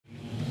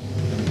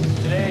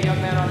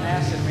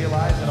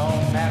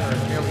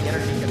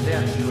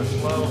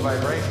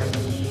vibration,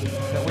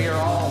 that we are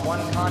all one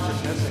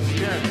consciousness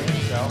experiencing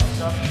itself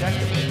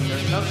subjectively.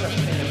 There's no such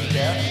thing as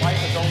death.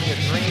 Life is only a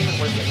dream and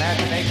we're the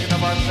imagination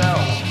of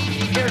ourselves.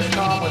 Here's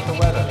Tom with the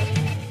weather.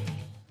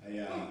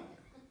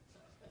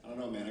 I don't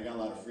know, man. I got a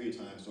lot of free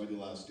time, so I do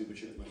a lot of stupid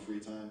shit with my free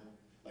time.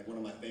 Like, one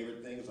of my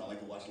favorite things, I like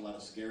to watch a lot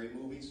of scary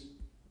movies,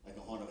 like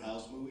the haunted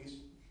house movies,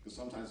 because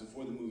sometimes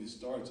before the movie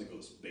starts, it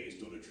goes,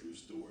 based on a true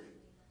story.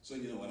 So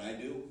you know what I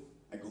do?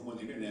 I go on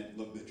the internet and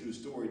look at the true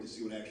story to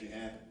see what actually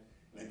happened.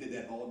 And I did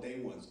that all day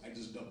once. I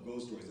just dumped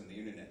ghost stories on the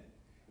internet.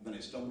 And then I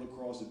stumbled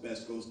across the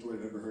best ghost story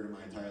I've ever heard in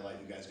my entire life.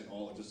 You guys can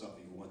all look this up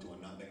if you want to.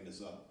 I'm not making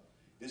this up.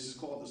 This is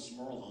called the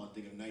Smurl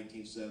haunting of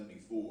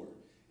 1974.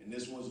 And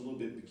this one's a little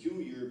bit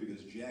peculiar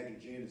because Jack and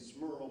Janet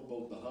Smurl,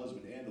 both the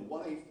husband and the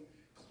wife,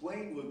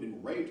 claimed to have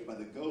been raped by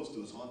the ghost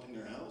who was haunting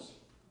their house.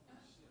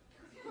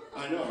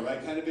 I know,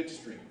 right? Kind of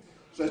interesting.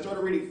 So I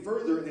started reading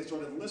further, and they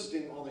started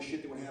listing all the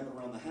shit that would happen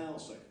around the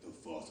house, like the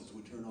faucets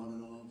would turn on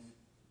and off,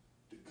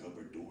 the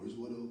cupboard doors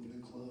would open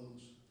and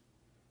close,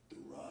 the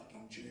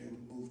rocking chair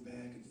would move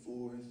back and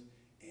forth,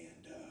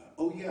 and,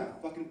 oh yeah,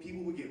 fucking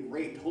people would get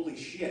raped. Holy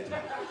shit.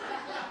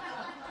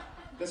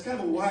 That's kind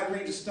of a wide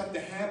range of stuff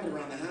that happened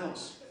around the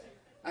house.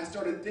 I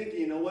started thinking,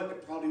 you know what,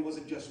 it probably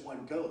wasn't just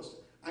one ghost.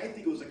 I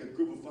think it was like a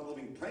group of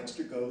fun-loving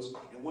prankster ghosts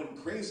and one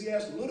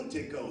crazy-ass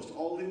lunatic ghost,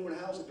 all living in one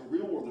house like the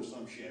real world or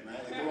some shit,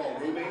 right? Like they're all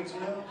roommates, you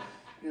know?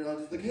 You know,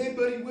 just like, hey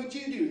buddy, what'd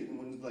you do? And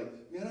one's like,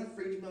 man, I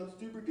freaked him out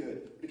super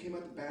good. When I came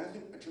out the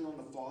bathroom, I turned on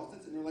the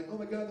faucets, and they're like, oh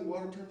my god, the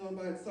water turned on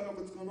by itself.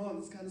 What's going on?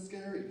 It's kind of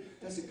scary.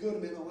 I said, good,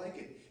 man, I like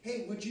it.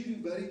 Hey, what'd you do,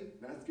 buddy?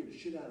 Man, I scared the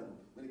shit out of them.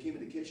 When they came in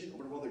the kitchen,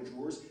 opened all their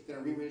drawers, then I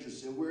rearranged their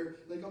silverware.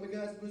 Like, oh my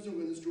god, where's in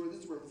this drawer?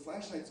 This is where the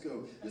flashlights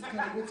go. This kind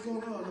of, what's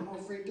going on? I'm all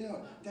freaked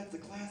out. That's a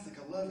classic.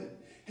 I love it.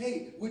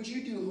 Hey, what'd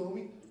you do,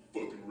 homie?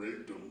 Fucking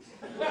raped him.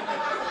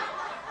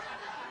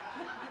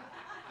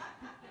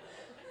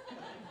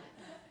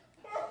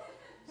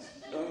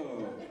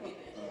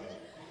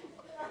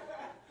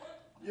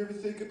 You ever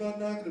think about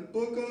knocking a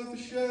book off a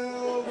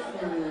shelf?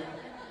 Or...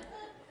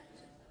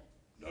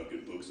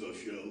 Knocking books off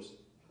shelves?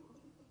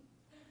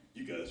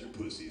 You guys are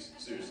pussies,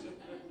 seriously.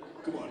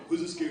 Come on,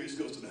 who's the scariest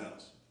ghost in the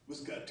house?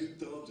 Who's got 2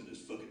 thumbs and is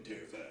fucking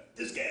terrified?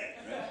 This guy,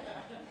 right?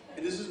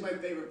 And this is my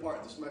favorite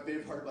part. This is my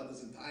favorite part about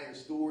this entire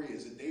story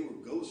is that they were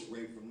ghost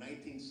raped from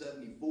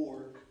 1974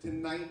 to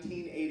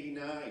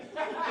 1989.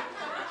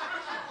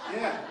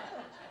 Yeah,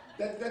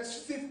 that's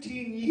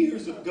 15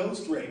 years of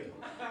ghost rape.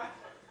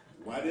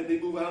 Why did they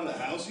move out of the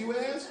house, you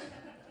ask?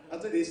 I'll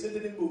tell you, they said they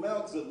didn't move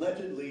out because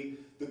allegedly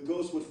the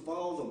ghost would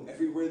follow them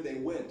everywhere they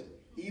went,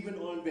 even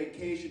on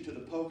vacation to the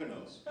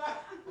Poconos.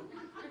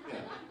 Yeah.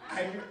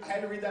 I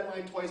had to read that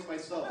line twice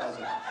myself. I was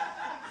like,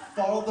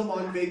 follow them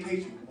on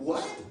vacation.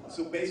 What?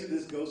 So basically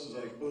this ghost is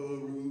like,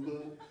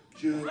 Aruba,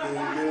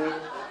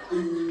 Jamaica,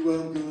 ooh,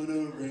 I'm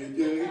gonna rape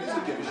you. He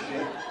doesn't give a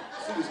shit.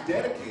 So he was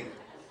dedicated.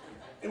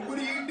 And what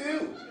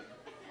do?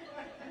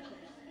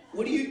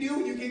 What do you do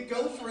when you get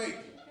ghost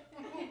raped?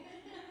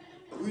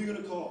 Who are you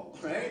gonna call,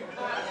 right?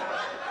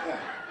 Yeah.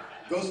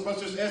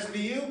 Ghostbusters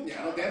SVU?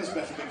 Yeah, look, that's a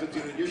special thing to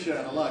tune in. You're shit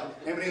out of luck.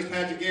 Hey, my name's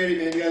Patrick Garrity,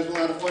 man. You guys have a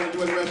lot of fun.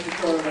 Enjoy the rest of the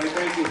show, everybody.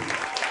 Thank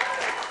you.